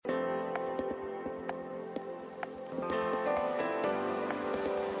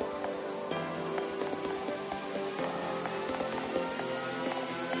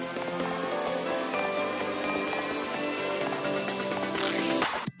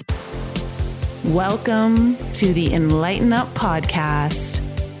Welcome to the Enlighten Up podcast,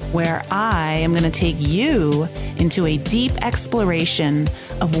 where I am going to take you into a deep exploration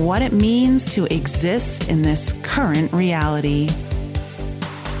of what it means to exist in this current reality.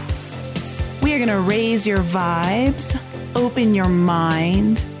 We are going to raise your vibes, open your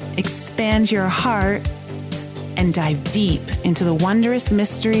mind, expand your heart, and dive deep into the wondrous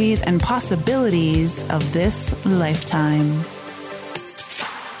mysteries and possibilities of this lifetime.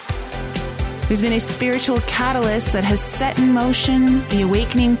 There's been a spiritual catalyst that has set in motion the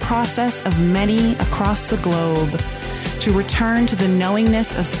awakening process of many across the globe to return to the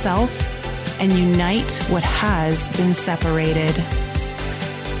knowingness of self and unite what has been separated.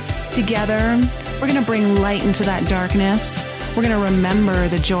 Together, we're going to bring light into that darkness. We're going to remember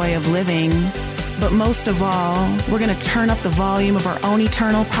the joy of living. But most of all, we're going to turn up the volume of our own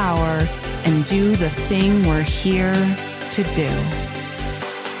eternal power and do the thing we're here to do.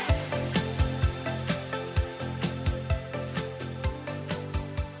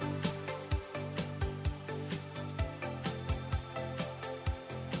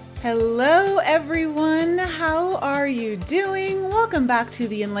 Hello, everyone. How are you doing? Welcome back to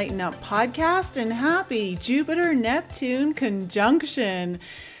the Enlighten Up podcast and happy Jupiter-Neptune conjunction.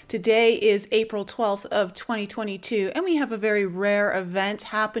 Today is April 12th of 2022, and we have a very rare event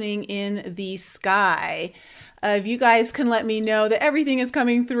happening in the sky. If you guys can let me know that everything is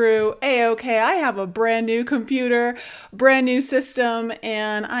coming through A-okay, I have a brand new computer, brand new system,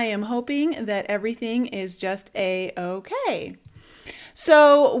 and I am hoping that everything is just A-okay.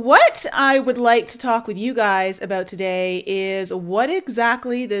 So what I would like to talk with you guys about today is what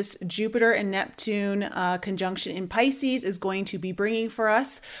exactly this Jupiter and Neptune conjunction in Pisces is going to be bringing for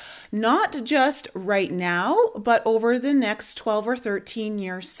us, not just right now, but over the next 12 or 13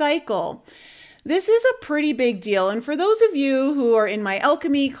 year cycle. This is a pretty big deal. And for those of you who are in my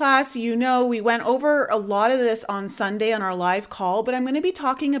alchemy class, you know we went over a lot of this on Sunday on our live call, but I'm going to be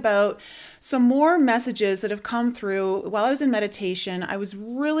talking about some more messages that have come through while I was in meditation. I was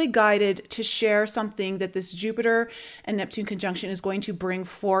really guided to share something that this Jupiter and Neptune conjunction is going to bring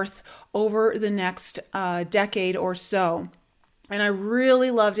forth over the next decade or so. And I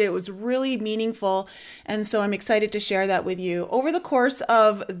really loved it. It was really meaningful. And so I'm excited to share that with you. Over the course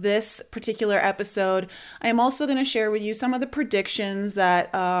of this particular episode, I am also going to share with you some of the predictions that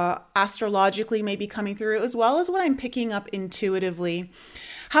astrologically may be coming through, as well as what I'm picking up intuitively.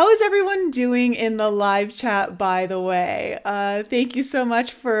 How is everyone doing in the live chat, by the way? Thank you so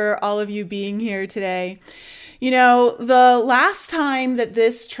much for all of you being here today. You know, the last time that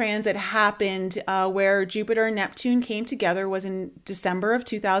this transit happened, where Jupiter and Neptune came together, was in December of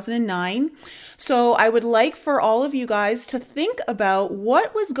 2009. So I would like for all of you guys to think about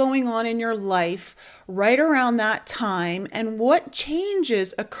what was going on in your life right around that time and what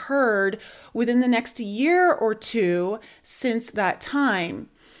changes occurred within the next year or two since that time.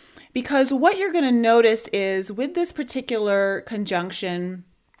 Because what you're going to notice is with this particular conjunction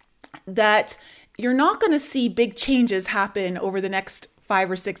that you're not going to see big changes happen over the next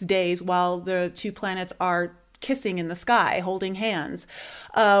 5 or 6 days while the two planets are kissing in the sky, holding hands.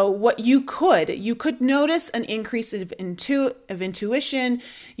 What you could notice an increase of intuition.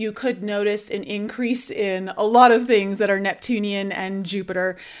 You could notice an increase in a lot of things that are Neptunian and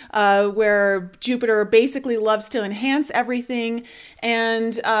Jupiter, where Jupiter basically loves to enhance everything.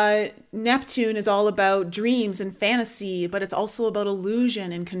 And Neptune is all about dreams and fantasy, but it's also about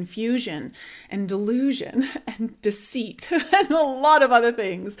illusion and confusion and delusion and deceit and a lot of other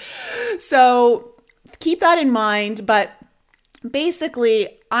things. So keep that in mind, but basically,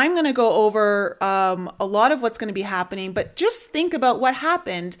 I'm going to go over a lot of what's going to be happening, but just think about what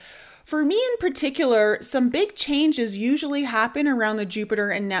happened. For me in particular, some big changes usually happen around the Jupiter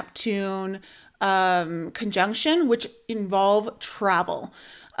and Neptune conjunction, which involve travel.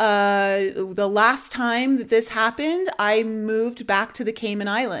 The last time that this happened, I moved back to the Cayman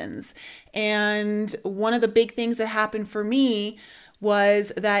Islands. And one of the big things that happened for me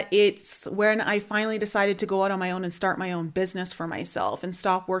was that it's when I finally decided to go out on my own and start my own business for myself and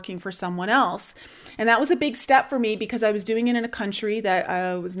stop working for someone else. And that was a big step for me because I was doing it in a country that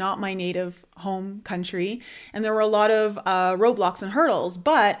was not my native home country. And there were a lot of roadblocks and hurdles,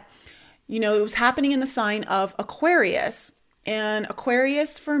 but you know, it was happening in the sign of Aquarius. And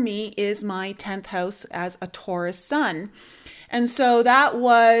Aquarius for me is my 10th house as a Taurus sun. And so that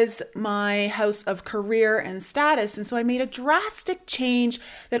was my house of career and status. And so I made a drastic change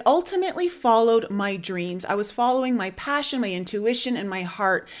that ultimately followed my dreams. I was following my passion, my intuition, and my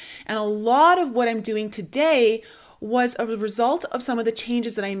heart. And a lot of what I'm doing today was a result of some of the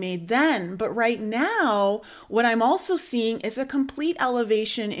changes that I made then. But right now, what I'm also seeing is a complete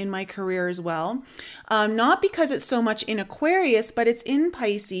elevation in my career as well. Not because it's so much in Aquarius, but it's in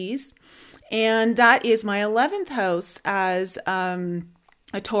Pisces. And that is my 11th house as a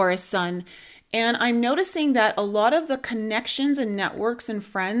Taurus sun. And I'm noticing that a lot of the connections and networks and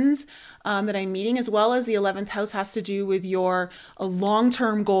friends that I'm meeting, as well as the 11th house, has to do with your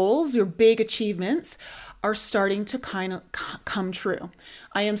long-term goals, your big achievements, are starting to kind of come true.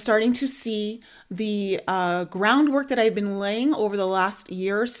 I am starting to see the groundwork that I've been laying over the last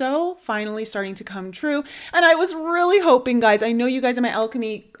year or so finally starting to come true. And I was really hoping, guys, I know you guys in my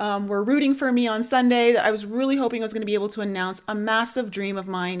alchemy were rooting for me on Sunday, that I was really hoping I was going to be able to announce a massive dream of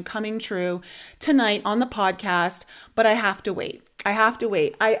mine coming true tonight on the podcast, but I have to wait.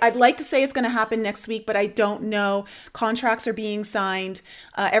 I'd like to say it's going to happen next week, but I don't know. Contracts are being signed.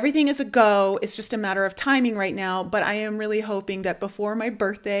 Everything is a go. It's just a matter of timing right now. But I am really hoping that before my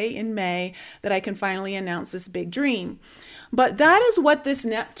birthday in May, that I can finally announce this big dream. But that is what this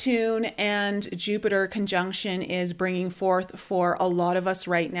Neptune and Jupiter conjunction is bringing forth for a lot of us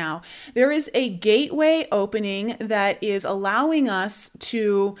right now. There is a gateway opening that is allowing us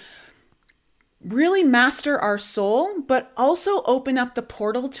to really master our soul, but also open up the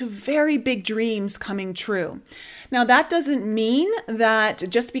portal to very big dreams coming true. Now, that doesn't mean that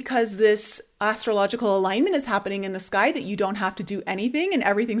just because this astrological alignment is happening in the sky that you don't have to do anything and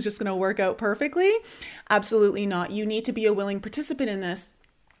everything's just going to work out perfectly. Absolutely not. You need to be a willing participant in this.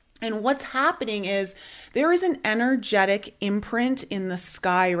 And what's happening is there is an energetic imprint in the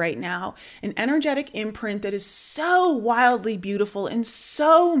sky right now, an energetic imprint that is so wildly beautiful and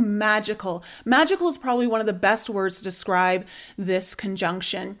so magical. Magical is probably one of the best words to describe this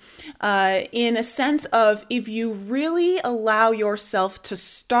conjunction. In a sense of, if you really allow yourself to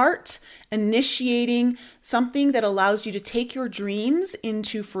start initiating something that allows you to take your dreams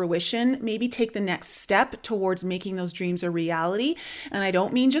into fruition, maybe take the next step towards making those dreams a reality. And I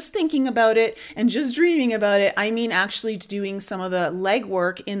don't mean just thinking about it and just dreaming about it. I mean actually doing some of the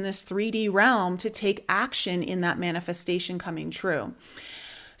legwork in this 3D realm to take action in that manifestation coming true.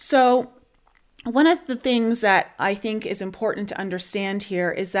 So one of the things that I think is important to understand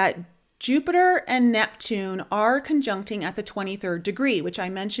here is that Jupiter and Neptune are conjuncting at the 23rd degree, which I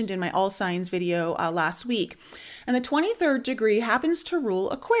mentioned in my All Signs video last week. And the 23rd degree happens to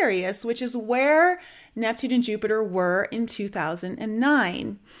rule Aquarius, which is where Neptune and Jupiter were in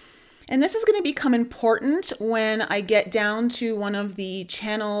 2009. And this is going to become important when I get down to one of the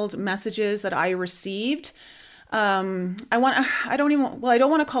channeled messages that I received. I don't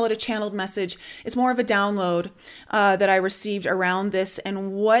want to call it a channeled message. It's more of a download that I received around this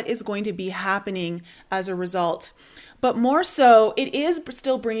and what is going to be happening as a result. But more so, it is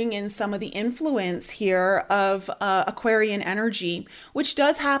still bringing in some of the influence here of Aquarian energy, which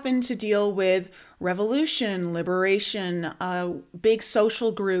does happen to deal with revolution, liberation, big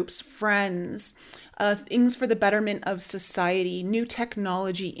social groups, friends, things for the betterment of society, new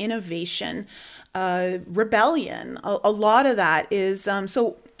technology, innovation, rebellion. A lot of that is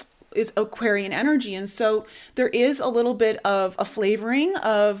Aquarian energy. And so there is a little bit of a flavoring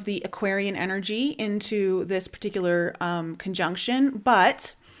of the Aquarian energy into this particular conjunction.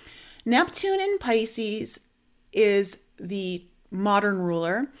 But Neptune in Pisces is the modern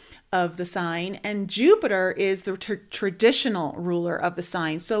ruler of the sign, and Jupiter is the traditional ruler of the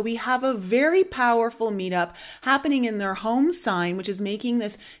sign. So we have a very powerful meetup happening in their home sign, which is making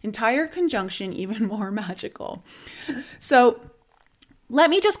this entire conjunction even more magical. So let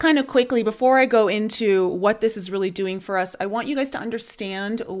me just kind of quickly, before I go into what this is really doing for us, I want you guys to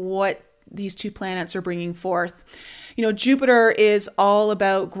understand what these two planets are bringing forth. You know, Jupiter is all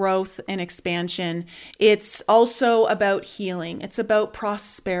about growth and expansion. It's also about healing. It's about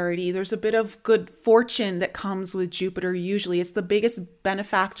prosperity. There's a bit of good fortune that comes with Jupiter usually. It's the biggest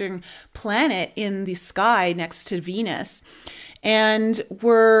benefacting planet in the sky next to Venus. And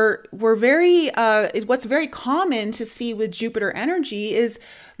we're very, what's very common to see with Jupiter energy is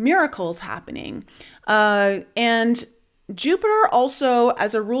miracles happening. And Jupiter also,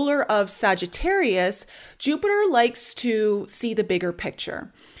 as a ruler of Sagittarius, Jupiter likes to see the bigger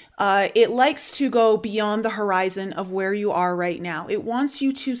picture. It likes to go beyond the horizon of where you are right now. It wants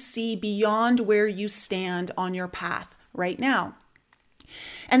you to see beyond where you stand on your path right now.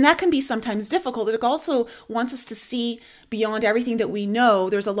 And that can be sometimes difficult. It also wants us to see beyond everything that we know.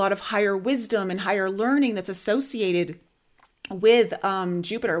 There's a lot of higher wisdom and higher learning that's associated with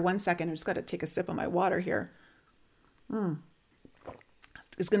Jupiter. One second, I just got to take a sip of my water here.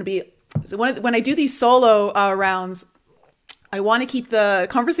 It's going to be when I do these solo rounds, I want to keep the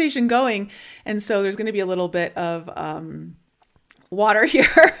conversation going. And so there's going to be a little bit of water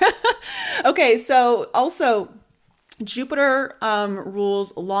here. Okay, so also Jupiter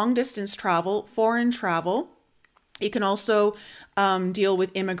rules long distance travel, foreign travel. It can also deal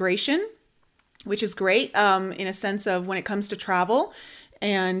with immigration, which is great in a sense of when it comes to travel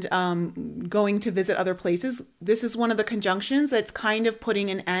and going to visit other places. This is one of the conjunctions that's kind of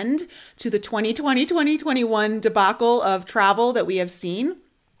putting an end to the 2020-2021 debacle of travel that we have seen,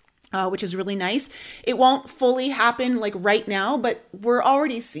 which is really nice. It won't fully happen like right now, but we're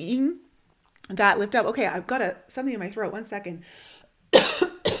already seeing that lift up. Okay, I've got something in my throat. 1 second.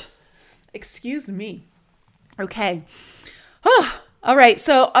 Excuse me. Okay. All right.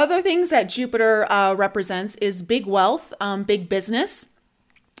 So other things that Jupiter represents is big wealth, big business,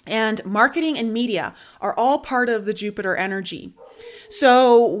 and marketing and media are all part of the Jupiter energy.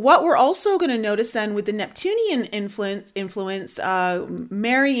 So what we're also going to notice then with the Neptunian influence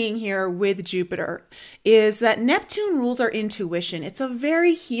marrying here with Jupiter is that Neptune rules our intuition. It's a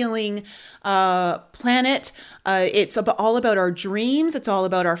very healing planet. It's all about our dreams. It's all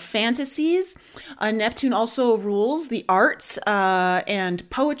about our fantasies. Neptune also rules the arts and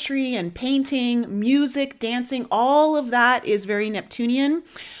poetry and painting, music, dancing. All of that is very Neptunian.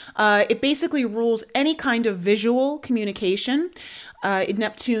 It basically rules any kind of visual communication.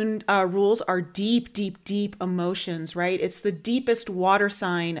 Neptune rules our deep, deep, deep emotions, right? It's the deepest water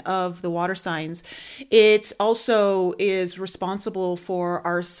sign of the water signs. It also is responsible for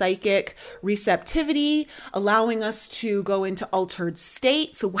our psychic receptivity, allowing us to go into altered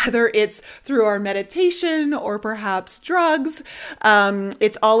states, whether it's through our meditation or perhaps drugs.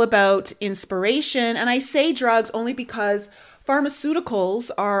 It's all about inspiration. And I say drugs only because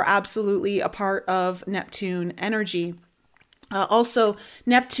pharmaceuticals are absolutely a part of Neptune energy. Also,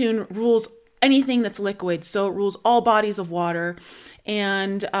 Neptune rules anything that's liquid, so it rules all bodies of water.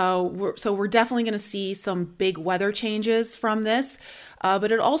 And we're definitely going to see some big weather changes from this.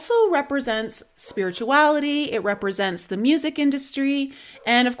 But it also represents spirituality. It represents the music industry.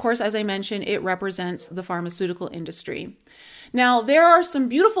 And of course, as I mentioned, it represents the pharmaceutical industry. Now, there are some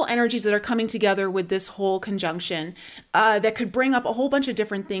beautiful energies that are coming together with this whole conjunction that could bring up a whole bunch of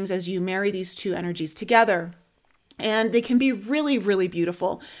different things as you marry these two energies together. And they can be really, really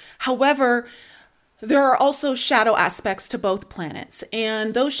beautiful. However, there are also shadow aspects to both planets,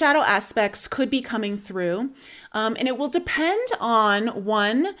 and those shadow aspects could be coming through. And it will depend on,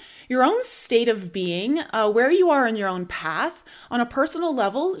 one, your own state of being, where you are in your own path. On a personal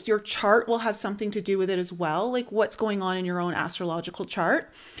level, your chart will have something to do with it as well, like what's going on in your own astrological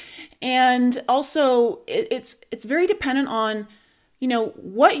chart. And also, it's very dependent on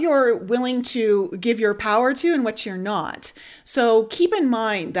what you're willing to give your power to and what you're not. So keep in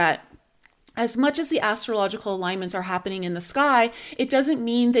mind that as much as the astrological alignments are happening in the sky, it doesn't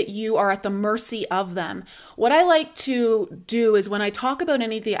mean that you are at the mercy of them. What I like to do is when I talk about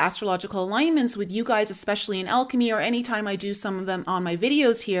any of the astrological alignments with you guys, especially in alchemy, or anytime I do some of them on my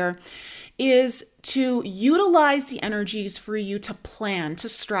videos here, is to utilize the energies for you to plan, to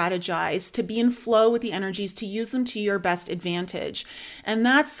strategize, to be in flow with the energies, to use them to your best advantage. And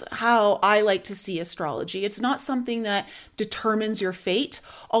that's how I like to see astrology. It's not something that determines your fate,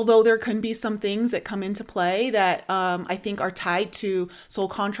 although there can be some things that come into play that I think are tied to soul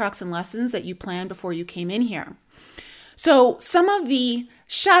contracts and lessons that you planned before you came in here. So some of the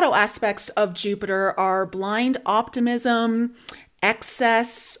shadow aspects of Jupiter are blind optimism,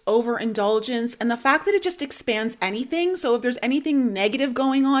 excess, overindulgence, and the fact that it just expands anything. So if there's anything negative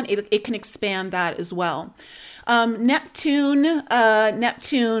going on, it can expand that as well. Neptune,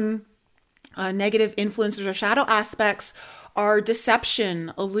 negative influences or shadow aspects are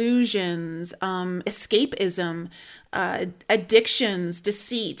deception, illusions, escapism, addictions,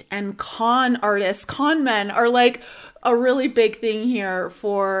 deceit, and con artists, con men are like a really big thing here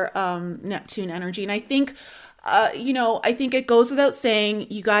for Neptune energy. And I think I think it goes without saying,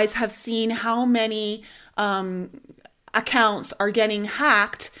 you guys have seen how many accounts are getting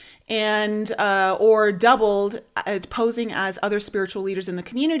hacked and or doubled, posing as other spiritual leaders in the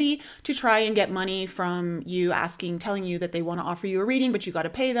community to try and get money from you, telling you that they want to offer you a reading, but you got to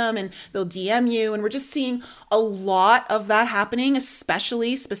pay them, and they'll DM you. And we're just seeing a lot of that happening,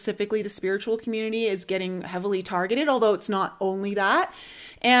 specifically the spiritual community is getting heavily targeted, although it's not only that.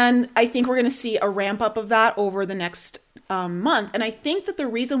 And I think we're going to see a ramp up of that over the next month. And I think that the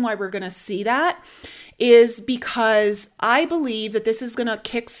reason why we're going to see that is because I believe that this is going to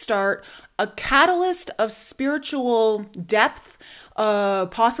kickstart a catalyst of spiritual depth,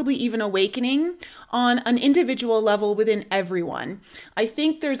 possibly even awakening on an individual level within everyone. I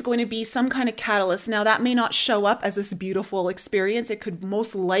think there's going to be some kind of catalyst. Now, that may not show up as this beautiful experience. It could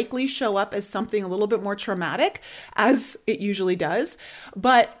most likely show up as something a little bit more traumatic, as it usually does.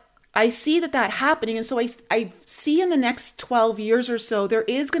 But I see that happening. And so I see in the next 12 years or so, there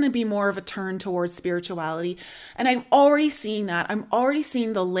is going to be more of a turn towards spirituality. And I'm already seeing that. I'm already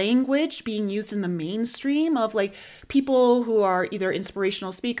seeing the language being used in the mainstream of like people who are either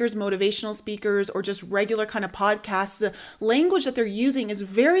inspirational speakers, motivational speakers, or just regular kind of podcasts. The language that they're using is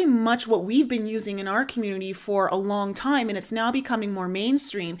very much what we've been using in our community for a long time. And it's now becoming more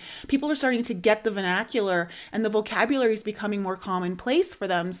mainstream. People are starting to get the vernacular, and the vocabulary is becoming more commonplace for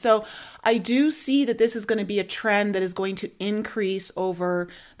them. So I do see that this is going to be a trend that is going to increase over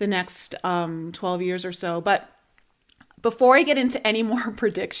the next 12 years or so. But before I get into any more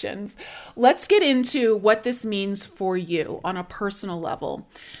predictions, let's get into what this means for you on a personal level.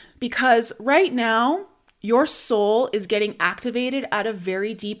 Because right now, your soul is getting activated at a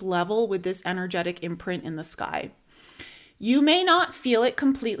very deep level with this energetic imprint in the sky. You may not feel it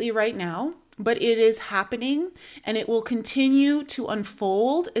completely right now, but it is happening, and it will continue to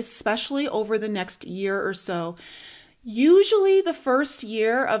unfold, especially over the next year or so. Usually the first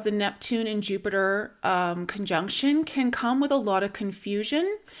year of the Neptune and Jupiter conjunction can come with a lot of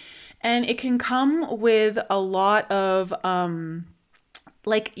confusion, and it can come with a lot of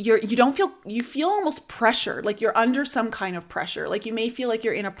like you feel almost pressure, like you're under some kind of pressure. Like you may feel like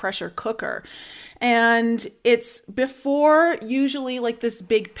you're in a pressure cooker. And it's before usually like this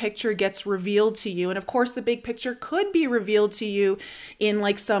big picture gets revealed to you. And of course, the big picture could be revealed to you in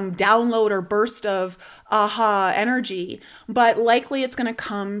like some download or burst of aha energy, but likely it's going to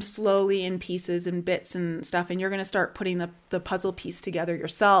come slowly in pieces and bits and stuff. And you're going to start putting the puzzle piece together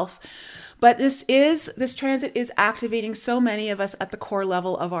yourself. But this transit is activating so many of us at the core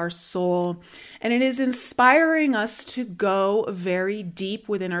level of our soul. And it is inspiring us to go very deep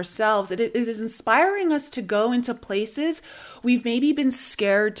within ourselves. It is inspiring us to go into places we've maybe been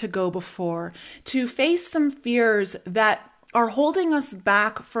scared to go before, to face some fears that are holding us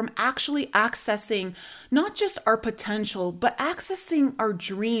back from actually accessing not just our potential, but accessing our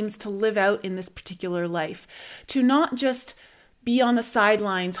dreams to live out in this particular life, to not just be on the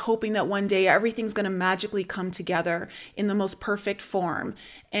sidelines hoping that one day everything's going to magically come together in the most perfect form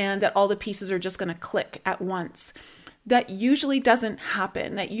and that all the pieces are just going to click at once. That usually doesn't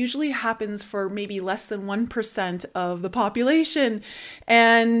happen. That usually happens for maybe less than 1% of the population.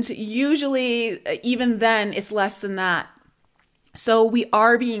 And usually, even then, it's less than that. So we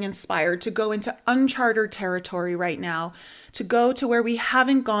are being inspired to go into uncharted territory right now, to go to where we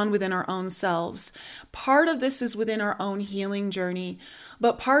haven't gone within our own selves. Part of this is within our own healing journey,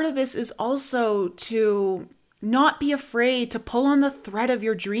 but part of this is also to not be afraid to pull on the thread of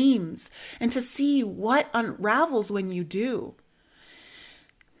your dreams and to see what unravels when you do.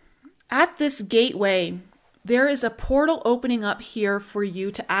 At this gateway, there is a portal opening up here for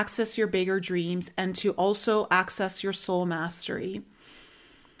you to access your bigger dreams and to also access your soul mastery.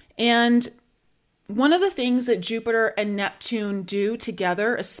 And one of the things that Jupiter and Neptune do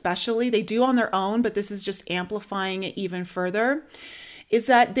together, especially, they do on their own, but this is just amplifying it even further, is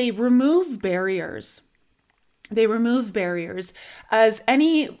that they remove barriers. They remove barriers. As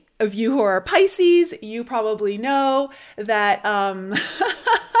any of you who are Pisces, you probably know that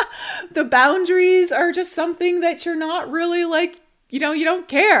the boundaries are just something that you're not really like, you don't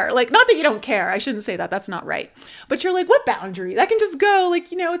care. Like, not that you don't care. I shouldn't say that. That's not right. But you're like, what boundary? That can just go like,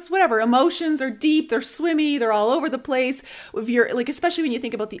 it's whatever. Emotions are deep. They're swimmy. They're all over the place. If you're like, especially when you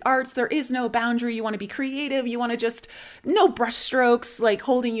think about the arts, there is no boundary. You want to be creative. You want to just no brush strokes, like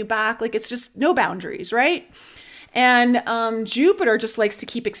holding you back. Like it's just no boundaries, right? And Jupiter just likes to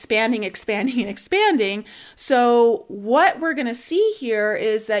keep expanding. So what we're going to see here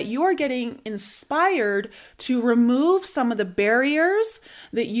is that you are getting inspired to remove some of the barriers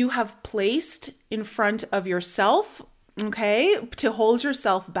that you have placed in front of yourself, okay, to hold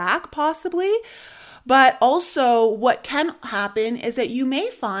yourself back possibly. But also what can happen is that you may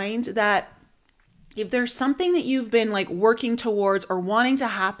find that if there's something that you've been like working towards or wanting to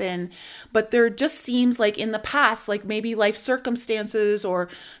happen, but there just seems like in the past, like maybe life circumstances or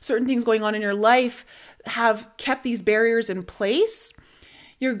certain things going on in your life have kept these barriers in place,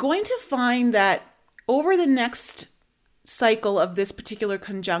 you're going to find that over the next cycle of this particular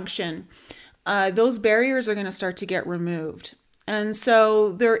conjunction, those barriers are going to start to get removed. And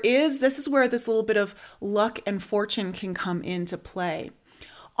so this is where this little bit of luck and fortune can come into play.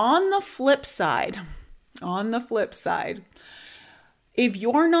 On the flip side, if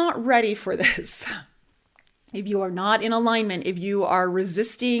you're not ready for this, if you are not in alignment, if you are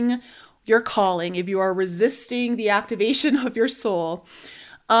resisting your calling, if you are resisting the activation of your soul,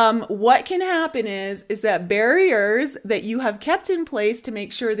 what can happen is that barriers that you have kept in place to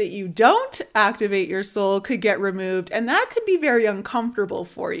make sure that you don't activate your soul could get removed, and that could be very uncomfortable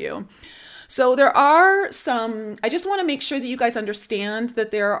for you. So there are I just want to make sure that you guys understand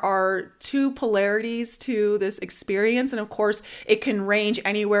that there are two polarities to this experience. And of course, it can range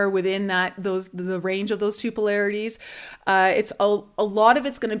anywhere within the range of those two polarities. It's a lot of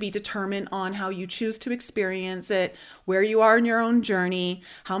it's going to be determined on how you choose to experience it, where you are in your own journey,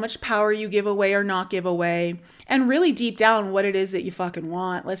 how much power you give away or not give away, and really deep down what it is that you fucking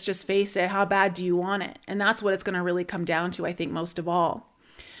want. Let's just face it. How bad do you want it? And that's what it's going to really come down to, I think, most of all.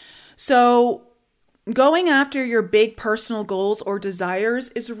 So going after your big personal goals or desires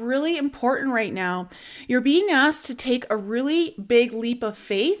is really important right now. You're being asked to take a really big leap of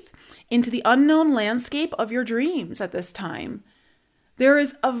faith into the unknown landscape of your dreams at this time. There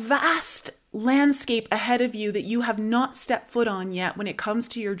is a vast landscape ahead of you that you have not stepped foot on yet when it comes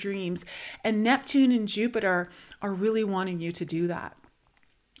to your dreams, and Neptune and Jupiter are really wanting you to do that.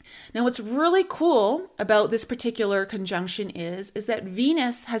 Now, what's really cool about this particular conjunction is that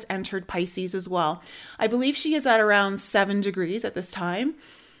Venus has entered Pisces as well. I believe she is at around 7 degrees at this time.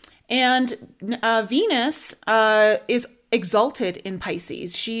 And Venus is exalted in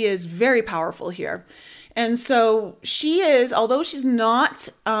Pisces. She is very powerful here. And so she is, although she's not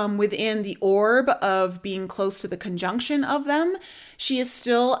within the orb of being close to the conjunction of them, she is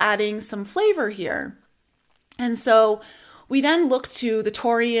still adding some flavor here. And so we then look to the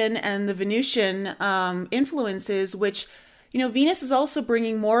Taurian and the Venusian influences, which, Venus is also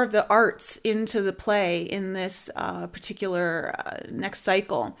bringing more of the arts into the play in this particular next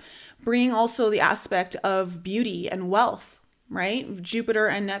cycle, bringing also the aspect of beauty and wealth, right? Jupiter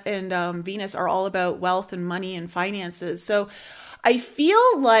and Venus are all about wealth and money and finances. So I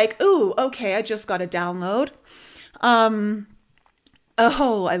feel like, ooh, okay, I just got a download.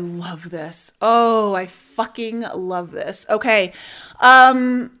 Oh, I love this. Oh, I fucking love this. Okay.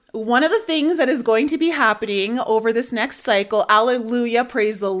 One of the things that is going to be happening over this next cycle, hallelujah,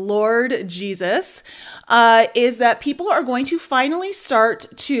 praise the Lord Jesus, is that people are going to finally start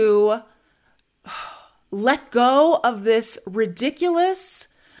to let go of this ridiculous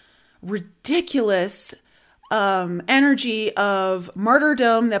energy of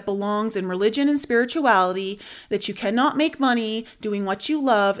martyrdom that belongs in religion and spirituality, that you cannot make money doing what you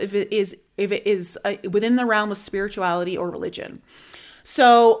love if it is within the realm of spirituality or religion.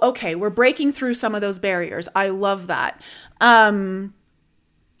 So, okay, we're breaking through some of those barriers. I love that.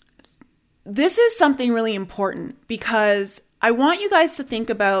 This is something really important because I want you guys to think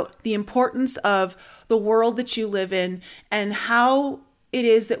about the importance of the world that you live in and how it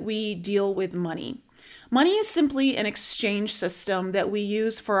is that we deal with money. Money is simply an exchange system that we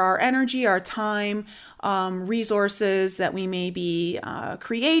use for our energy, our time, resources that we may be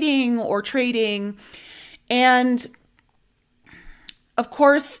creating or trading. And of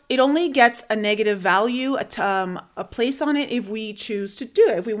course, it only gets a negative value, a place on it if we choose to do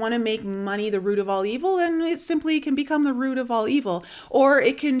it. If we want to make money the root of all evil, then it simply can become the root of all evil. Or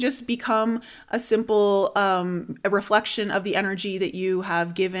it can just become a simple a reflection of the energy that you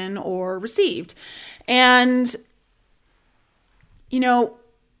have given or received. And,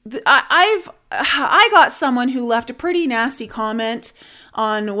 I got someone who left a pretty nasty comment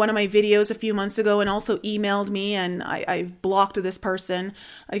on one of my videos a few months ago and also emailed me, and I blocked this person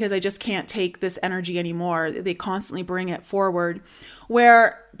because I just can't take this energy anymore. They constantly bring it forward,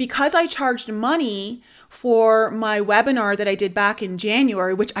 where because I charged money for my webinar that I did back in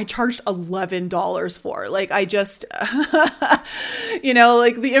January, which I charged $11 for. Like I just, like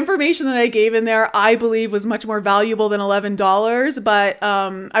the information that I gave in there, I believe was much more valuable than $11, but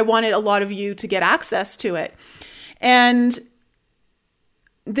I wanted a lot of you to get access to it. And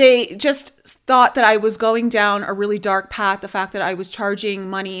they just thought that I was going down a really dark path, the fact that I was charging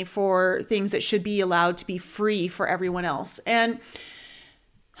money for things that should be allowed to be free for everyone else. And,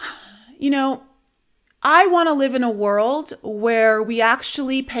 I want to live in a world where we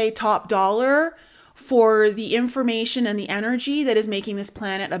actually pay top dollar for the information and the energy that is making this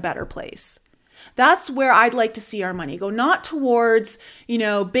planet a better place. That's where I'd like to see our money go, not towards,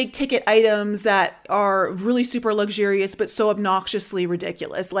 big ticket items that are really super luxurious, but so obnoxiously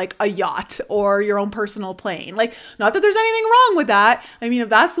ridiculous, like a yacht or your own personal plane. Like, not that there's anything wrong with that. I mean, if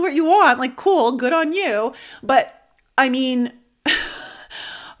that's what you want, like, cool, good on you. But I mean,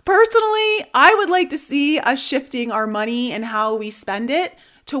 personally, I would like to see us shifting our money and how we spend it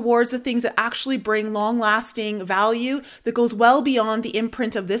towards the things that actually bring long-lasting value that goes well beyond the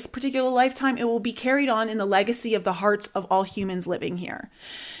imprint of this particular lifetime, it will be carried on in the legacy of the hearts of all humans living here.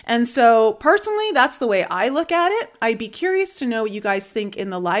 And so personally, that's the way I look at it. I'd be curious to know what you guys think in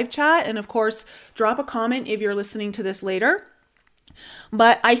the live chat. And of course, drop a comment if you're listening to this later.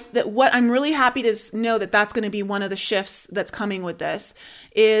 But what I'm really happy to know that that's going to be one of the shifts that's coming with this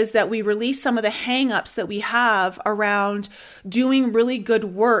is that we release some of the hangups that we have around doing really good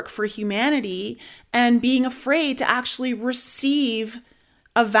work for humanity and being afraid to actually receive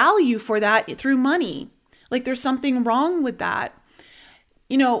a value for that through money. Like there's something wrong with that.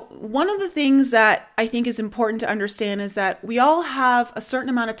 You know, one of the things that I think is important to understand is that we all have a certain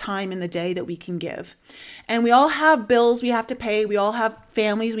amount of time in the day that we can give. And we all have bills we have to pay. We all have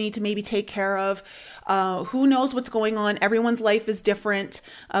families we need to maybe take care of. Who knows what's going on? Everyone's life is different.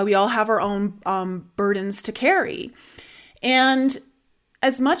 We all have our own burdens to carry. And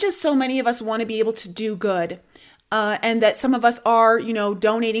as much as so many of us want to be able to do good, and that some of us are, you know,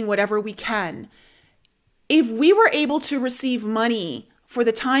 donating whatever we can, if we were able to receive money for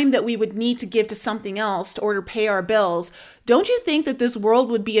the time that we would need to give to something else in order to pay our bills, don't you think that this world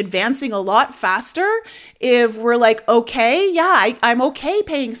would be advancing a lot faster if we're like, okay, yeah, I'm okay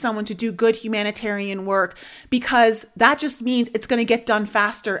paying someone to do good humanitarian work because that just means it's going to get done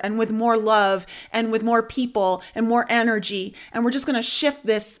faster and with more love and with more people and more energy. And we're just going to shift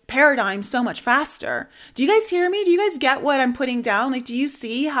this paradigm so much faster. Do you guys hear me? Do you guys get what I'm putting down? Like, do you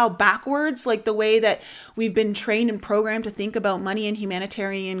see how backwards, like the way that we've been trained and programmed to think about money and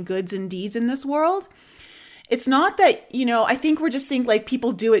humanitarian goods and deeds in this world? It's not that, you know, I think we're just think like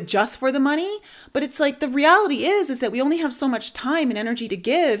people do it just for the money, but it's like the reality is that we only have so much time and energy to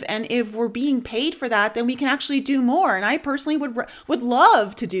give. And if we're being paid for that, then we can actually do more. And I personally would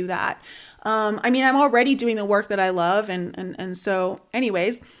love to do that. I mean, I'm already doing the work that I love. And so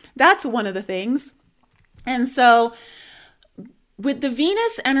anyways, that's one of the things. And so with the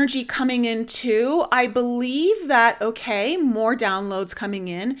Venus energy coming in too, I believe that, okay, more downloads coming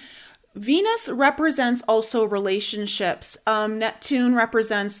in. Venus represents also relationships. Neptune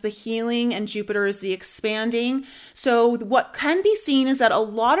represents the healing and Jupiter is the expanding. So what can be seen is that a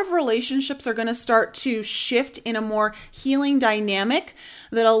lot of relationships are going to start to shift in a more healing dynamic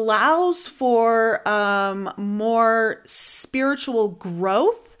that allows for more spiritual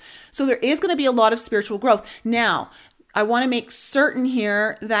growth. So there is going to be a lot of spiritual growth. Now, I want to make certain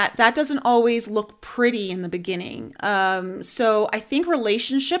here that that doesn't always look pretty in the beginning. So I think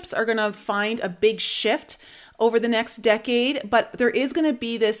relationships are going to find a big shift over the next decade, but there is going to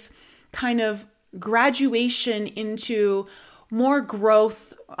be this kind of graduation into more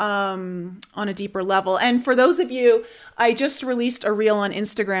growth on a deeper level. And for those of you, I just released a reel on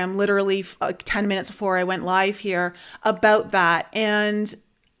Instagram literally 10 minutes before I went live here about that. And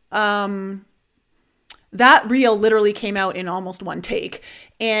that reel literally came out in almost one take.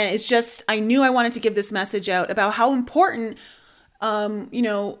 And it's just, I knew I wanted to give this message out about how important, you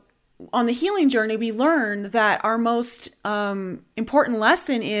know, on the healing journey, we learned that our most important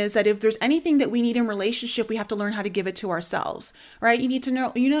lesson is that if there's anything that we need in relationship, we have to learn how to give it to ourselves, right? You need to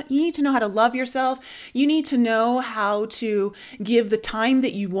know, you need to know how to love yourself. You need to know how to give the time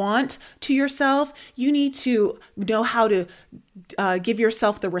that you want to yourself. You need to know how to give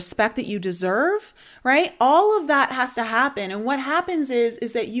yourself the respect that you deserve, right? All of that has to happen. And what happens is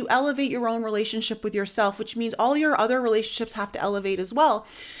that you elevate your own relationship with yourself, which means all your other relationships have to elevate as well.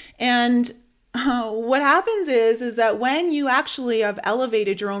 And what happens is that when you actually have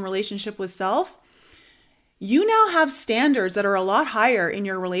elevated your own relationship with self, you now have standards that are a lot higher in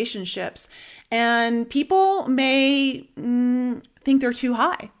your relationships. And people may think they're too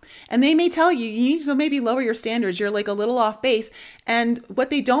high. And they may tell you, you need to maybe lower your standards. You're like a little off base. And what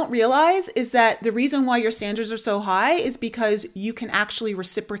they don't realize is that the reason why your standards are so high is because you can actually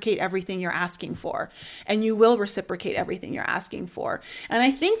reciprocate everything you're asking for. And you will reciprocate everything you're asking for. And I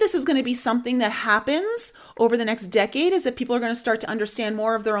think this is going to be something that happens over the next decade, is that people are going to start to understand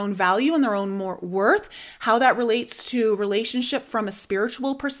more of their own value and their own more worth, how that relates to relationship from a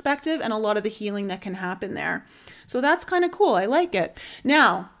spiritual perspective, and a lot of the healing that can happen there. So that's kind of cool. I like it.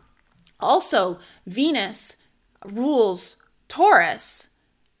 Now, also, Venus rules Taurus.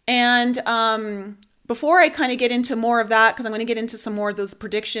 And before I kind of get into more of that, because I'm going to get into some more of those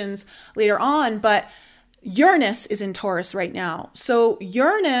predictions later on, but Uranus is in Taurus right now. So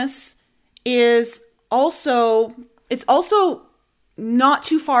Uranus is also, it's also not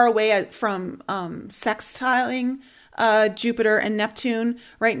too far away from sextiling Jupiter and Neptune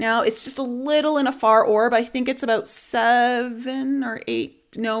right now. It's just a little in a far orb. I think it's about 7 or 8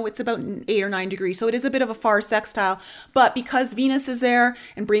 No, it's about 8 or 9 degrees. So it is a bit of a far sextile. But because Venus is there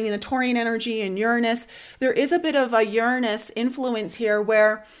and bringing the Taurian energy and Uranus, there is a bit of a Uranus influence here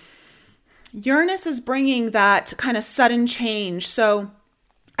where Uranus is bringing that kind of sudden change. So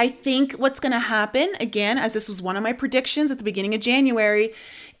I think what's going to happen, again, as this was one of my predictions at the beginning of January,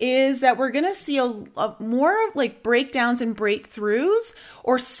 is that we're going to see a more of like breakdowns and breakthroughs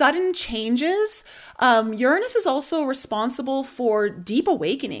or sudden changes. Uranus is also responsible for deep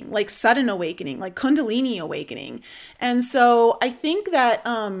awakening, like sudden awakening, like Kundalini awakening. And so I think that,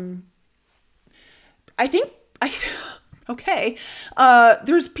 okay,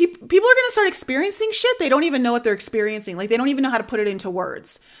 there's people are going to start experiencing shit. They don't even know what they're experiencing. Like they don't even know how to put it into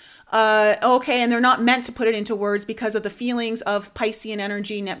words. Okay. And they're not meant to put it into words because of the feelings of Piscean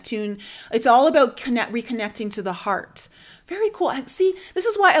energy, Neptune. It's all about reconnecting to the heart. Very cool. See, this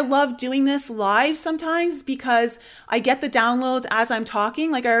is why I love doing this live sometimes, because I get the downloads as I'm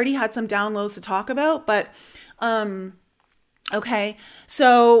talking. Like I already had some downloads to talk about, but, okay.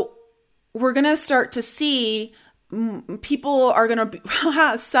 So we're going to start to see people are going to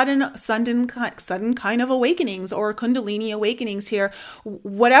have sudden kind of awakenings or Kundalini awakenings here.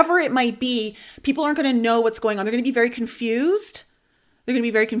 Whatever it might be, people aren't going to know what's going on. They're going to be very confused. They're going to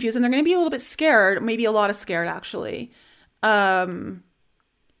be very confused and they're going to be a little bit scared, maybe a lot of scared actually.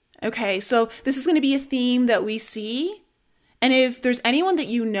 Okay, so this is going to be a theme that we see. And if there's anyone that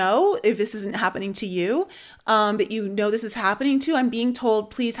you know, if this isn't happening to you, that you know this is happening to, I'm being told,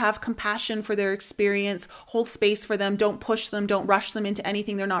 please have compassion for their experience, hold space for them, don't push them, don't rush them into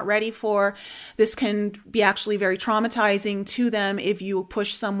anything they're not ready for. This can be actually very traumatizing to them if you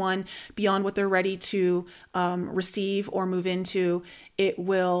push someone beyond what they're ready to receive or move into. It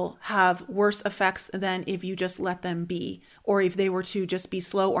will have worse effects than if you just let them be, or if they were to just be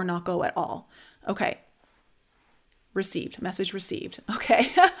slow or not go at all. Okay. Received. Message received. Okay.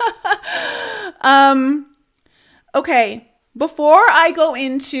 Okay. Before I go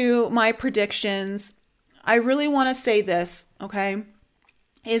into my predictions, I really want to say this, okay,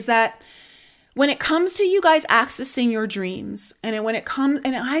 is that when it comes to you guys accessing your dreams, and when it comes,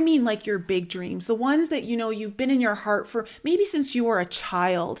 and I mean like your big dreams, the ones that, you know, you've been in your heart for maybe since you were a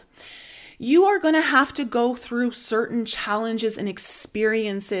child, you are going to have to go through certain challenges and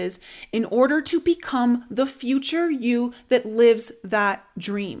experiences in order to become the future you that lives that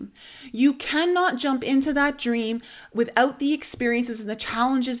dream. You cannot jump into that dream without the experiences and the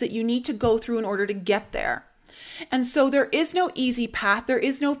challenges that you need to go through in order to get there. And so there is no easy path. There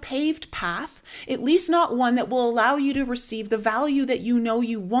is no paved path, at least not one that will allow you to receive the value that you know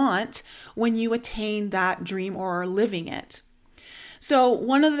you want when you attain that dream or are living it. So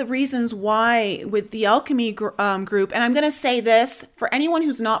one of the reasons why with the Alchemy group, and I'm going to say this for anyone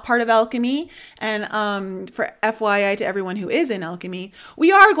who's not part of Alchemy, and for FYI to everyone who is in Alchemy,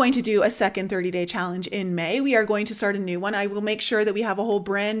 we are going to do a second 30-day challenge in May. We are going to start a new one. I will make sure that we have a whole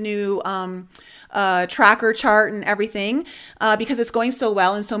brand new tracker chart and everything because it's going so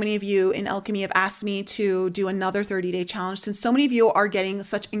well. And so many of you in Alchemy have asked me to do another 30-day challenge since so many of you are getting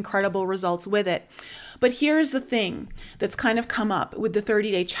such incredible results with it. But here's the thing that's kind of come up with the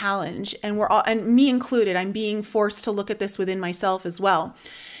 30-day challenge, and we're all, and me included, I'm being forced to look at this within myself as well,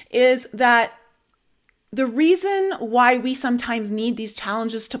 is that the reason why we sometimes need these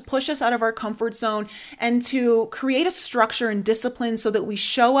challenges to push us out of our comfort zone and to create a structure and discipline so that we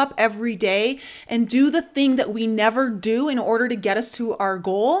show up every day and do the thing that we never do in order to get us to our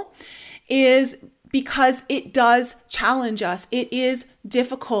goal is because it does challenge us. It is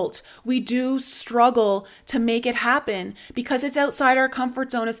difficult. We do struggle to make it happen because it's outside our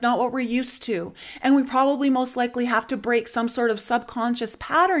comfort zone. It's not what we're used to. And we probably most likely have to break some sort of subconscious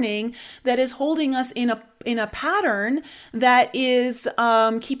patterning that is holding us in a pattern that is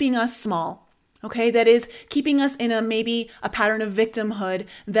keeping us small. Okay, that is keeping us in maybe a pattern of victimhood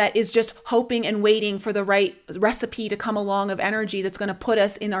that is just hoping and waiting for the right recipe to come along of energy that's going to put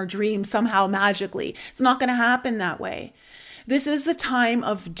us in our dream somehow magically. It's not going to happen that way. This is the time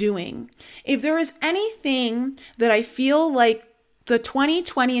of doing. If there is anything that I feel like the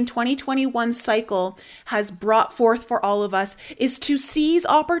 2020 and 2021 cycle has brought forth for all of us is to seize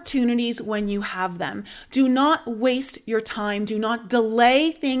opportunities when you have them. Do not waste your time. Do not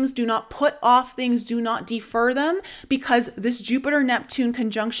delay things. Do not put off things. Do not defer them because this Jupiter-Neptune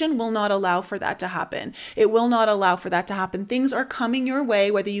conjunction will not allow for that to happen. It will not allow for that to happen. Things are coming your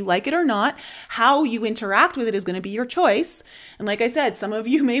way, whether you like it or not. How you interact with it is going to be your choice. And like I said, some of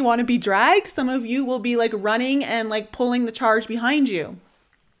you may want to be dragged. Some of you will be like running and like pulling the charge behind you.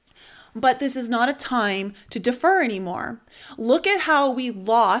 But this is not a time to defer anymore. Look at how we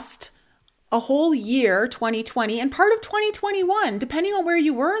lost a whole year, 2020, and part of 2021, depending on where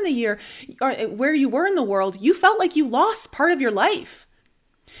you were in the year or where you were in the world, you felt like you lost part of your life.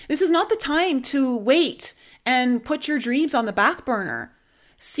 This is not the time to wait and put your dreams on the back burner.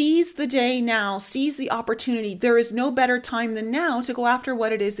 Seize the day now, seize the opportunity. There is no better time than now to go after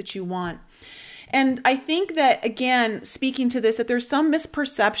what it is that you want. And I think that, again, speaking to this, that there's some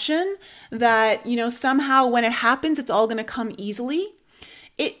misperception that, somehow when it happens, it's all going to come easily.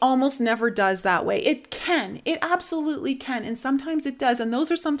 It almost never does that way. It can. It absolutely can. And sometimes it does. And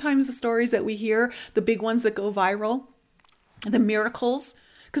those are sometimes the stories that we hear, the big ones that go viral, the miracles,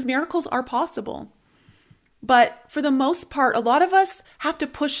 because miracles are possible. But for the most part, a lot of us have to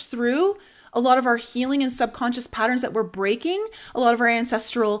push through a lot of our healing and subconscious patterns that we're breaking, a lot of our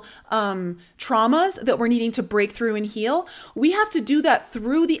ancestral traumas that we're needing to break through and heal. We have to do that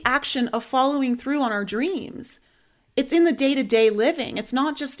through the action of following through on our dreams. It's in the day-to-day living. It's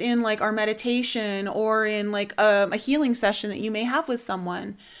not just in like our meditation or in like a healing session that you may have with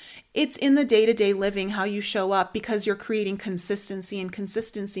someone. It's in the day-to-day living, how you show up, because you're creating consistency, and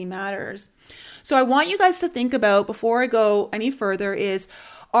consistency matters. So I want you guys to think about, before I go any further, is,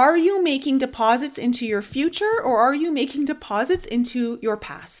 are you making deposits into your future, or are you making deposits into your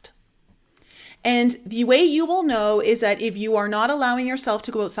past? And the way you will know is that if you are not allowing yourself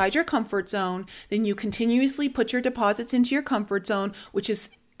to go outside your comfort zone, then you continuously put your deposits into your comfort zone, which is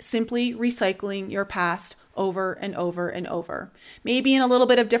simply recycling your past over and over and over. Maybe in a little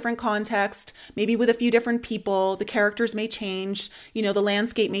bit of different context, maybe with a few different people. The characters may change, the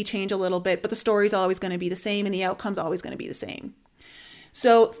landscape may change a little bit, but the story's always going to be the same and the outcome's always going to be the same.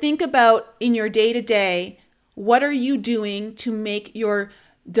 So think about, in your day-to-day, what are you doing to make your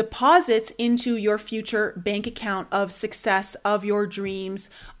deposits into your future bank account of success, of your dreams,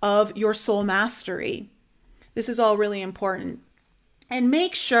 of your soul mastery? This is all really important. And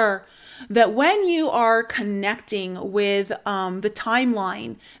make sure that when you are connecting with the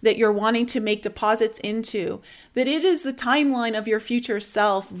timeline that you're wanting to make deposits into, that it is the timeline of your future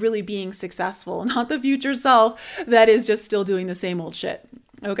self really being successful, not the future self that is just still doing the same old shit.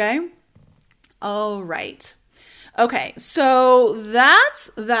 Okay? All right. Okay, so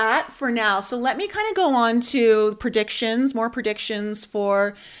that's that for now. So let me kind of go on to predictions, more predictions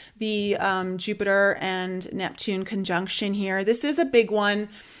for the Jupiter and Neptune conjunction here. This is a big one.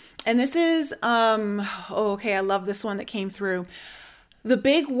 And this is, I love this one that came through. The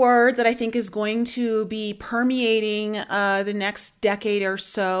big word that I think is going to be permeating the next decade or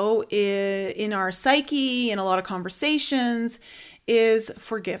so in our psyche and a lot of conversations is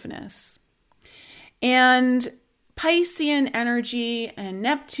forgiveness. And Piscean energy and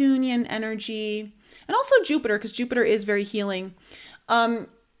Neptunian energy, and also Jupiter, because Jupiter is very healing,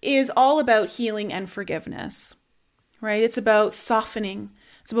 is all about healing and forgiveness, right? It's about softening.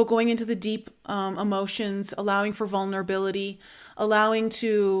 It's about going into the deep emotions, allowing for vulnerability, allowing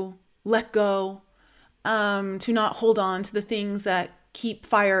to let go, to not hold on to the things that keep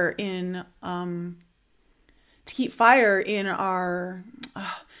fire in our,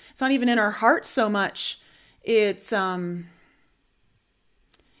 it's not even in our heart so much. It's almost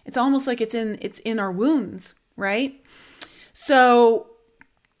like it's in our wounds, right? So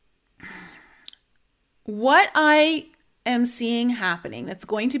what I am seeing happening, that's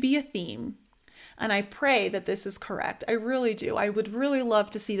going to be a theme, and I pray that this is correct. I really do. I would really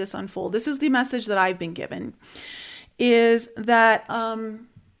love to see this unfold. This is the message that I've been given, is that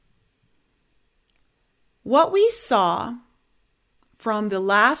what we saw from the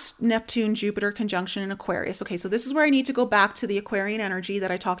last Neptune-Jupiter conjunction in Aquarius. Okay, so this is where I need to go back to the Aquarian energy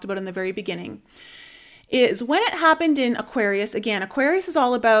that I talked about in the very beginning. Is when it happened in Aquarius, again, Aquarius is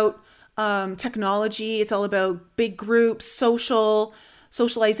all about technology. It's all about big groups,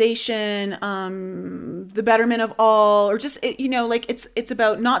 socialization, the betterment of all, or just, it's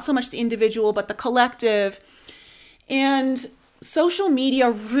about not so much the individual, but the collective. And social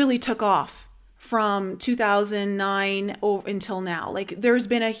media really took off from 2009 until now. Like, there's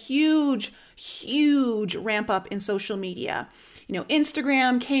been a huge ramp up in social media.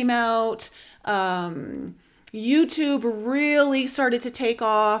 Instagram came out, YouTube really started to take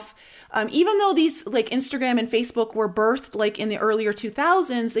off. Even though these like Instagram and Facebook were birthed like in the earlier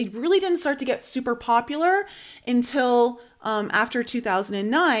 2000s, they really didn't start to get super popular until after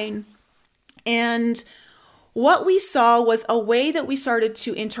 2009. And what we saw was a way that we started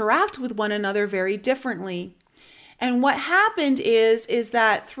to interact with one another very differently. And what happened is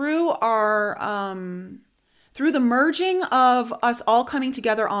that through the merging of us all coming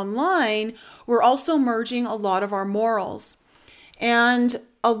together online, we're also merging a lot of our morals. And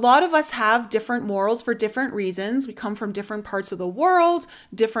a lot of us have different morals for different reasons. We come from different parts of the world,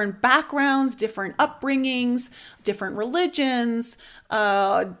 different backgrounds, different upbringings, different religions,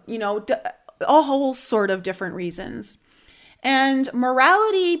 a whole sort of different reasons. And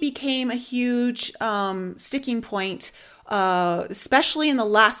morality became a huge sticking point, especially in the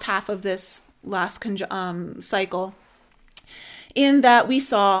last half of this last cycle, in that we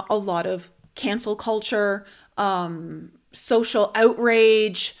saw a lot of cancel culture, social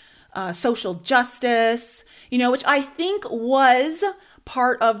outrage, social justice, which I think was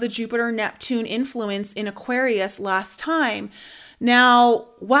part of the Jupiter-Neptune influence in Aquarius last time. Now,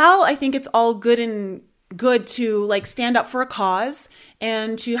 while I think it's all good to like stand up for a cause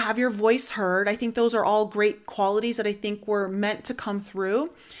and to have your voice heard, I think those are all great qualities that I think were meant to come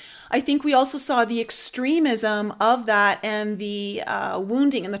through. I think we also saw the extremism of that and the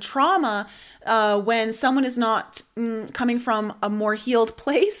wounding and the trauma when someone is not coming from a more healed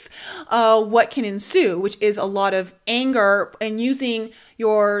place, what can ensue, which is a lot of anger and using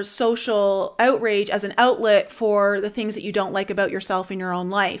your social outrage as an outlet for the things that you don't like about yourself in your own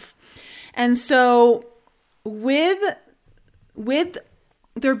life. And so with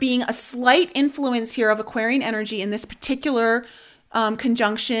there being a slight influence here of Aquarian energy in this particular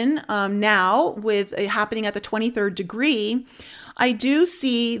conjunction now with it happening at the 23rd degree, I do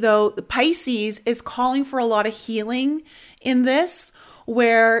see though the Pisces is calling for a lot of healing in this,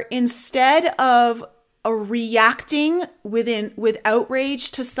 where instead of reacting with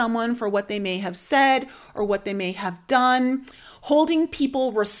outrage to someone for what they may have said or what they may have done, holding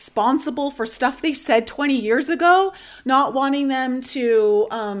people responsible for stuff they said 20 years ago, not wanting them to,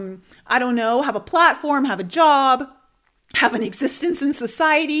 have a platform, have a job, have an existence in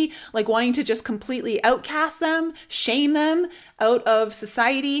society, like wanting to just completely outcast them, shame them out of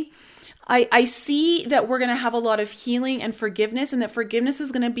society. I see that we're going to have a lot of healing and forgiveness, and that forgiveness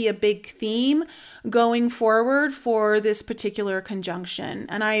is going to be a big theme going forward for this particular conjunction.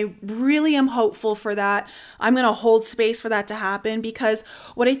 And I really am hopeful for that. I'm going to hold space for that to happen, because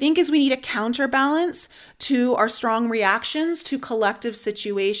what I think is we need a counterbalance to our strong reactions to collective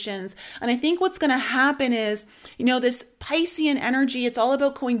situations. And I think what's going to happen is, this Piscean energy, it's all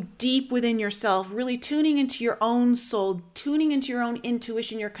about going deep within yourself, really tuning into your own soul, tuning into your own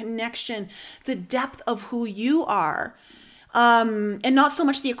intuition, your connection, the depth of who you are. And not so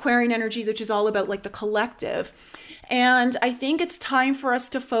much the Aquarian energy, which is all about like the collective. And I think it's time for us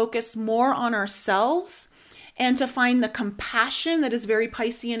to focus more on ourselves and to find the compassion that is very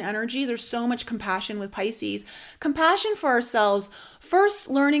Piscean energy. There's so much compassion with Pisces. Compassion for ourselves. First,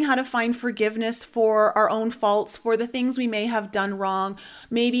 learning how to find forgiveness for our own faults, for the things we may have done wrong.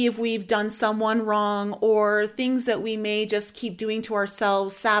 Maybe if we've done someone wrong, or things that we may just keep doing to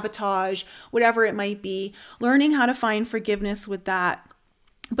ourselves, sabotage, whatever it might be. Learning how to find forgiveness with that.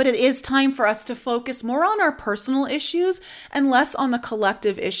 But it is time for us to focus more on our personal issues and less on the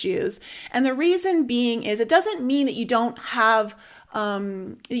collective issues. And the reason being is it doesn't mean that you don't have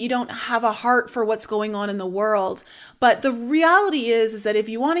a heart for what's going on in the world. But the reality is that if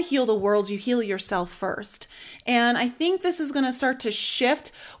you want to heal the world, you heal yourself first. And I think this is going to start to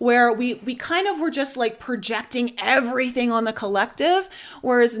shift where we kind of were just like projecting everything on the collective,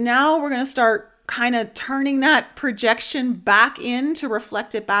 whereas now we're going to start kind of turning that projection back in to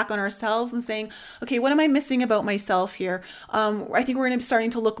reflect it back on ourselves and saying, okay, what am I missing about myself here? I think we're going to be starting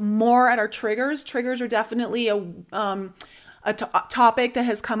to look more at our triggers. Triggers are definitely a topic that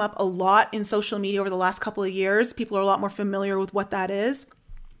has come up a lot in social media over the last couple of years. People are a lot more familiar with what that is.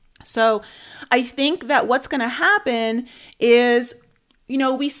 So I think that what's going to happen is,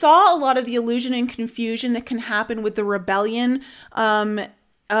 we saw a lot of the illusion and confusion that can happen with the rebellion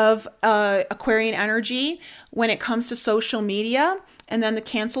of Aquarian energy when it comes to social media, and then the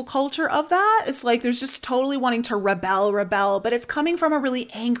cancel culture of that. It's like there's just totally wanting to rebel, but it's coming from a really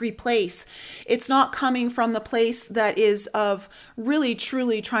angry place. It's not coming from the place that is of really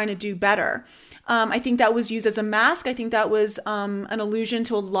truly trying to do better. I think that was used as a mask. I think that was an illusion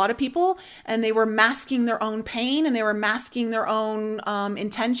to a lot of people, and they were masking their own pain, and they were masking their own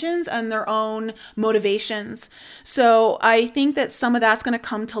intentions and their own motivations. So I think that some of that's going to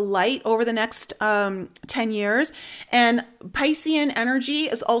come to light over the next 10 years. And Piscean energy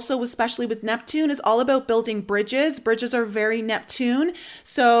is also, especially with Neptune, is all about building bridges. Bridges are very Neptune.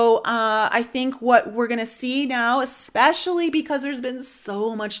 So I think what we're going to see now, especially because there's been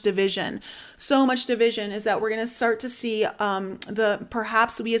so much division, is that we're going to start to see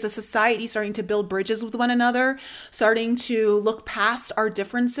perhaps we as a society starting to build bridges with one another, starting to look past our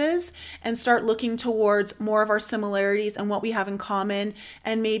differences and start looking towards more of our similarities and what we have in common,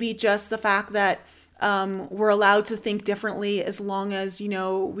 and maybe just the fact that we're allowed to think differently as long as,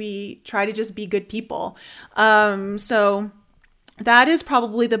 we try to just be good people. So that is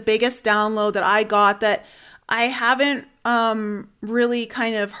probably the biggest download that I got that I haven't really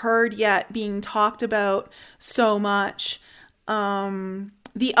kind of heard yet being talked about so much.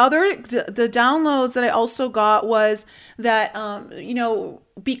 The downloads that I also got was that,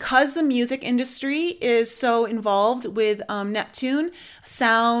 because the music industry is so involved with Neptune,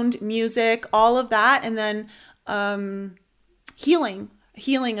 sound, music, all of that, and then healing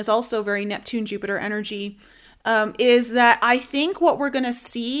is also very Neptune, Jupiter energy, is that I think what we're going to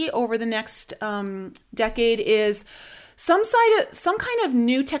see over the next decade is some kind of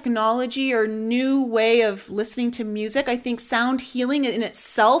new technology or new way of listening to music. I think sound healing in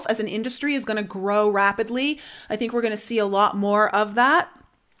itself as an industry is going to grow rapidly. I think we're going to see a lot more of that.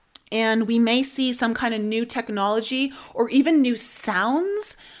 And we may see some kind of new technology or even new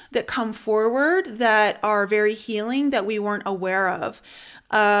sounds that come forward that are very healing that we weren't aware of.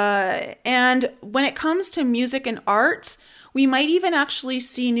 And when it comes to music and art, we might even actually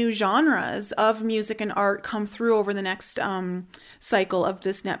see new genres of music and art come through over the next cycle of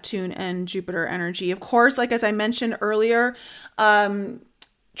this Neptune and Jupiter energy. Of course, like as I mentioned earlier,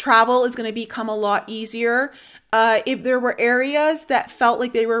 travel is going to become a lot easier. If there were areas that felt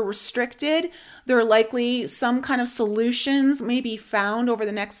like they were restricted, there are likely some kind of solutions may be found over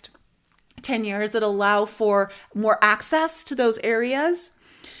the next 10 years that allow for more access to those areas.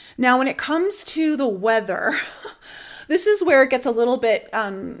 Now, when it comes to the weather, this is where it gets a little bit,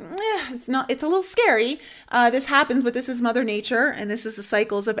 it's a little scary. This happens, but this is Mother Nature, and this is the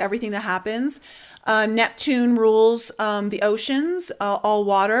cycles of everything that happens. Neptune rules the oceans, all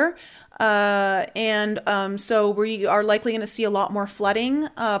water. So we are likely going to see a lot more flooding,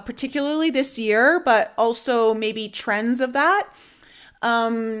 particularly this year, but also maybe trends of that.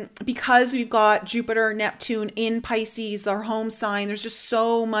 Because we've got Jupiter, Neptune in Pisces, their home sign, there's just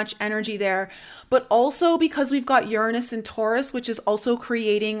so much energy there. But also because we've got Uranus in Taurus, which is also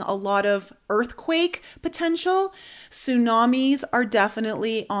creating a lot of earthquake potential. Tsunamis are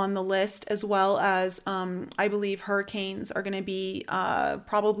definitely on the list, as well as, I believe hurricanes are going to be,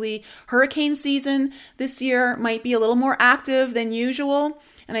 probably hurricane season this year might be a little more active than usual.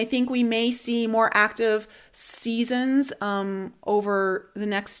 And I think we may see more active seasons over the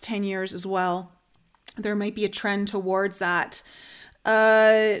next 10 years as well. There might be a trend towards that.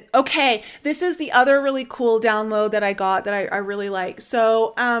 Okay, this is the other really cool download that I got that I really like.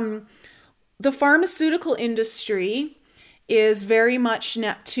 So the pharmaceutical industry is very much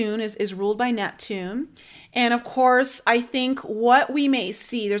Neptune, is ruled by Neptune. And of course, I think what we may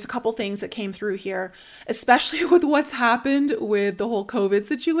see, there's a couple things that came through here, especially with what's happened with the whole COVID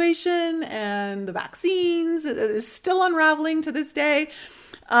situation and the vaccines. It is still unraveling to this day.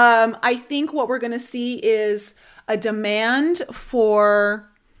 I think what we're going to see is a demand for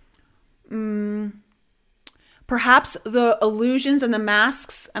perhaps the illusions and the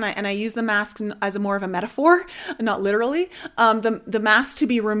masks, and I use the masks as a more of a metaphor, not literally, the masks to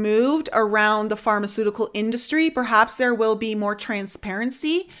be removed around the pharmaceutical industry. Perhaps there will be more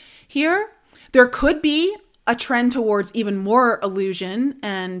transparency here. There could be a trend towards even more illusion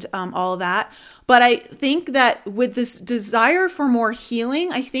and all of that. But I think that with this desire for more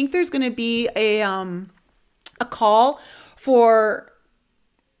healing, I think there's going to be a call for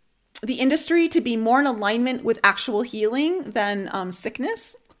the industry to be more in alignment with actual healing than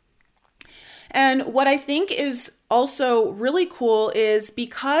sickness. And what I think is also really cool is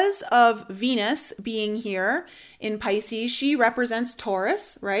because of Venus being here in Pisces, she represents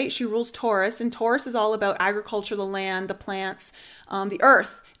Taurus, right? She rules Taurus, and Taurus is all about agriculture, the land, the plants, the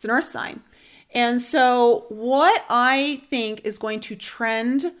earth. It's an earth sign. And so what I think is going to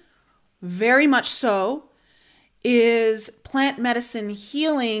trend very much so is plant medicine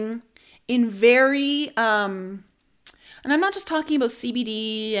healing in very, and I'm not just talking about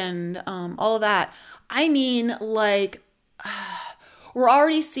CBD and all of that. I mean, like, we're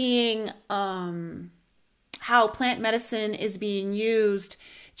already seeing how plant medicine is being used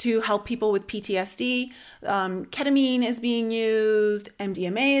to help people with PTSD. Ketamine is being used,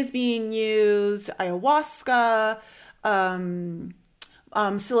 MDMA is being used, ayahuasca,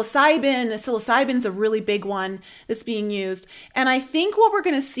 psilocybin's a really big one that's being used. And I think what we're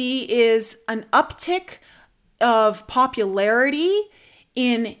going to see is an uptick of popularity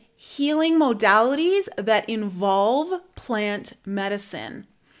in healing modalities that involve plant medicine.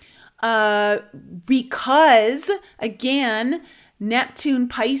 Because, again, Neptune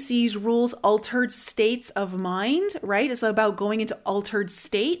Pisces rules altered states of mind, right? It's about going into altered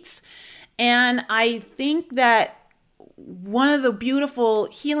states. And I think that one of the beautiful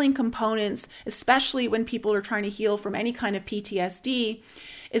healing components, especially when people are trying to heal from any kind of PTSD,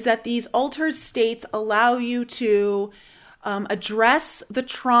 is that these altered states allow you to address the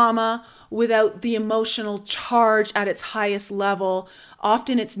trauma without the emotional charge at its highest level.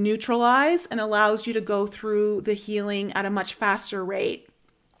 Often it's neutralized and allows you to go through the healing at a much faster rate.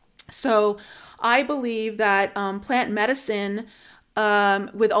 So I believe that plant medicine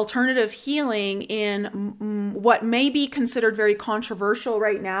with alternative healing in what may be considered very controversial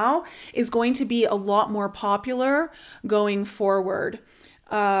right now is going to be a lot more popular going forward.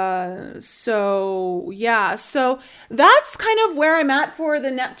 So that's kind of where I'm at for the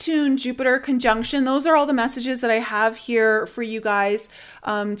Neptune Jupiter conjunction. Those are all the messages that I have here for you guys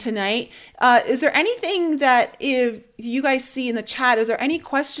tonight. Is there anything that if you guys see in the chat, is there any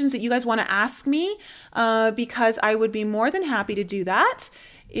questions that you guys want to ask me? Because I would be more than happy to do that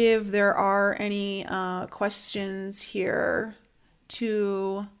if there are any questions here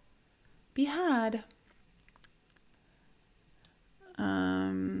to be had.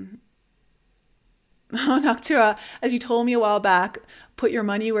 Noctua, as you told me a while back, put your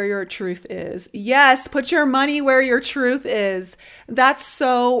money where your truth is. Yes, put your money where your truth is. That's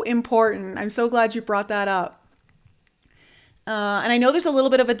so important. I'm so glad you brought that up. And I know there's a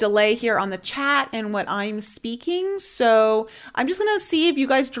little bit of a delay here on the chat and what I'm speaking. So I'm just going to see if you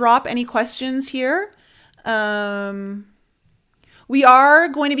guys drop any questions here. We are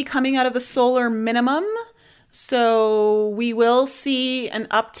going to be coming out of the solar minimum. So we will see an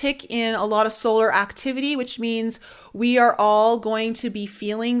uptick in a lot of solar activity, which means we are all going to be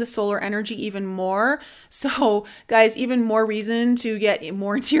feeling the solar energy even more. So guys, even more reason to get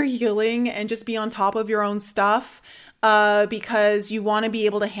more into your healing and just be on top of your own stuff, because you want to be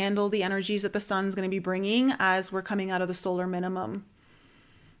able to handle the energies that the sun's going to be bringing as we're coming out of the solar minimum.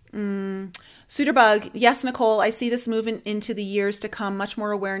 Suiterbug, yes, Nicole, I see this movement into the years to come, much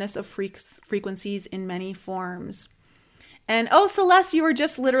more awareness of frequencies in many forms. And oh, Celeste, you were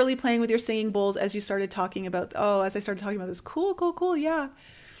just literally playing with your singing bowls as you started talking about, as I started talking about this. Cool, yeah.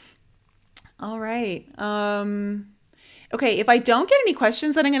 All right. Okay, if I don't get any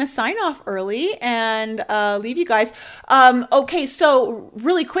questions, then I'm going to sign off early and leave you guys. Okay, so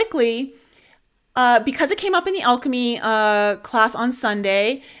really quickly, because it came up in the alchemy class on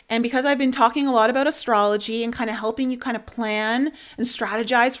Sunday, and because I've been talking a lot about astrology and kind of helping you kind of plan and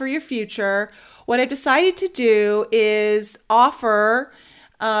strategize for your future, what I've decided to do is offer,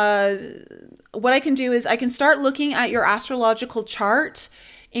 what I can do is I can start looking at your astrological chart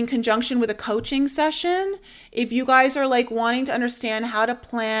in conjunction with a coaching session. If you guys are like wanting to understand how to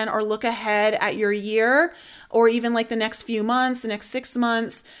plan or look ahead at your year, or even like the next few months, the next 6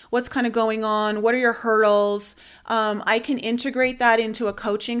 months, what's kind of going on, what are your hurdles, I can integrate that into a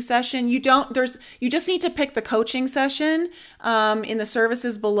coaching session. You just need to pick the coaching session in the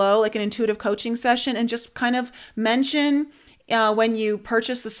services below, like an intuitive coaching session, and just kind of mention when you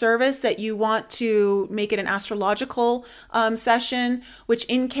purchase the service that you want to make it an astrological session, which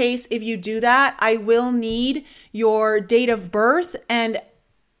in case if you do that, I will need your date of birth. And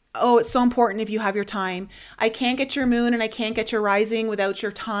oh, it's so important if you have your time. I can't get your moon and I can't get your rising without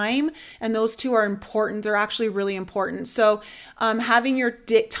your time. And those two are important. They're actually really important. So having your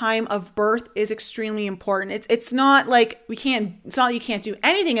time of birth is extremely important. It's not like it's not like you can't do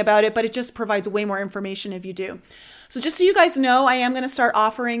anything about it, but it just provides way more information if you do. So just so you guys know, I am going to start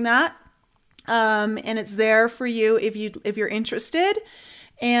offering that. And it's there for you if you're interested.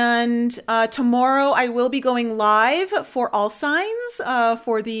 And tomorrow I will be going live for all signs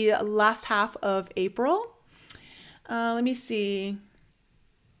for the last half of April. Let me see.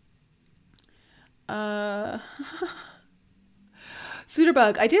 Suiterbug,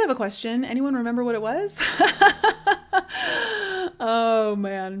 I did have a question. Anyone remember what it was? Oh,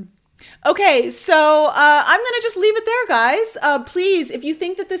 man. Okay, so I'm going to just leave it there, guys. Please, if you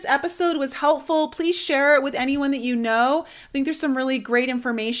think that this episode was helpful, please share it with anyone that you know. I think there's some really great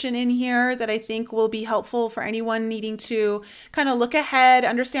information in here that I think will be helpful for anyone needing to kind of look ahead,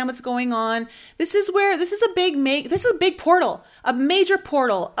 understand what's going on. This is a big portal, a major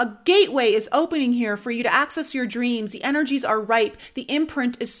portal. A gateway is opening here for you to access your dreams. The energies are ripe. The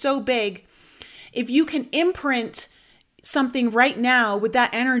imprint is so big. If you can imprint something right now with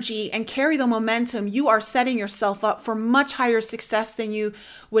that energy and carry the momentum, you are setting yourself up for much higher success than you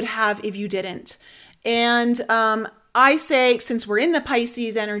would have if you didn't. And I say, since we're in the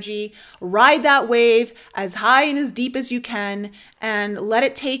Pisces energy, ride that wave as high and as deep as you can and let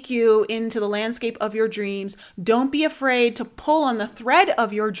it take you into the landscape of your dreams. Don't be afraid to pull on the thread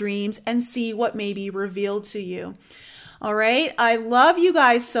of your dreams and see what may be revealed to you. All right. I love you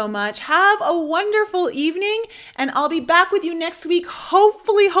guys so much. Have a wonderful evening, and I'll be back with you next week.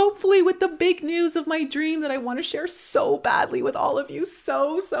 Hopefully with the big news of my dream that I want to share so badly with all of you.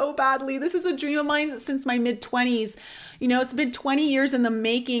 So badly. This is a dream of mine since my mid-20s. You know, it's been 20 years in the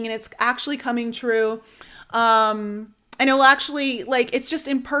making, and it's actually coming true. And it'll actually, like, it's just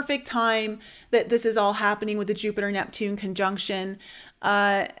in perfect time that this is all happening with the Jupiter-Neptune conjunction.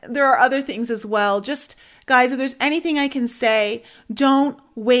 There are other things as well. Just, guys, if there's anything I can say, don't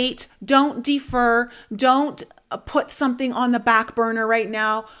wait, don't defer, don't put something on the back burner right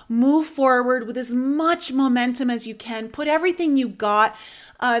now. Move forward with as much momentum as you can. Put everything you got.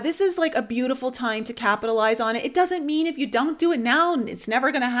 This is like a beautiful time to capitalize on it. It doesn't mean if you don't do it now, it's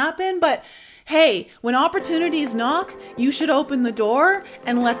never going to happen, but hey, when opportunities knock, you should open the door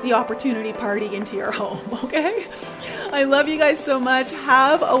and let the opportunity party into your home, okay? I love you guys so much.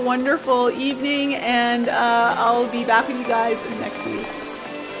 Have a wonderful evening, and I'll be back with you guys next week.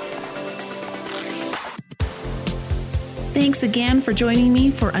 Thanks again for joining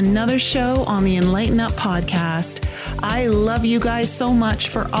me for another show on the Enlighten Up podcast. I love you guys so much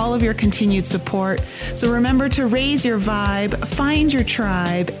for all of your continued support. So remember to raise your vibe, find your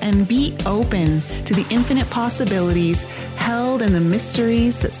tribe, and be open to the infinite possibilities held in the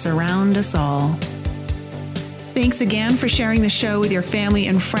mysteries that surround us all. Thanks again for sharing the show with your family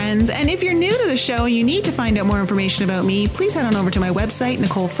and friends. And if you're new to the show and you need to find out more information about me, please head on over to my website,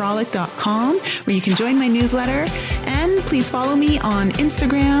 NicoleFrolick.com, where you can join my newsletter. And please follow me on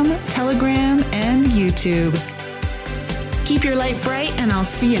Instagram, Telegram, and YouTube. Keep your light bright, and I'll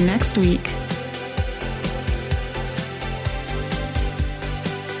see you next week.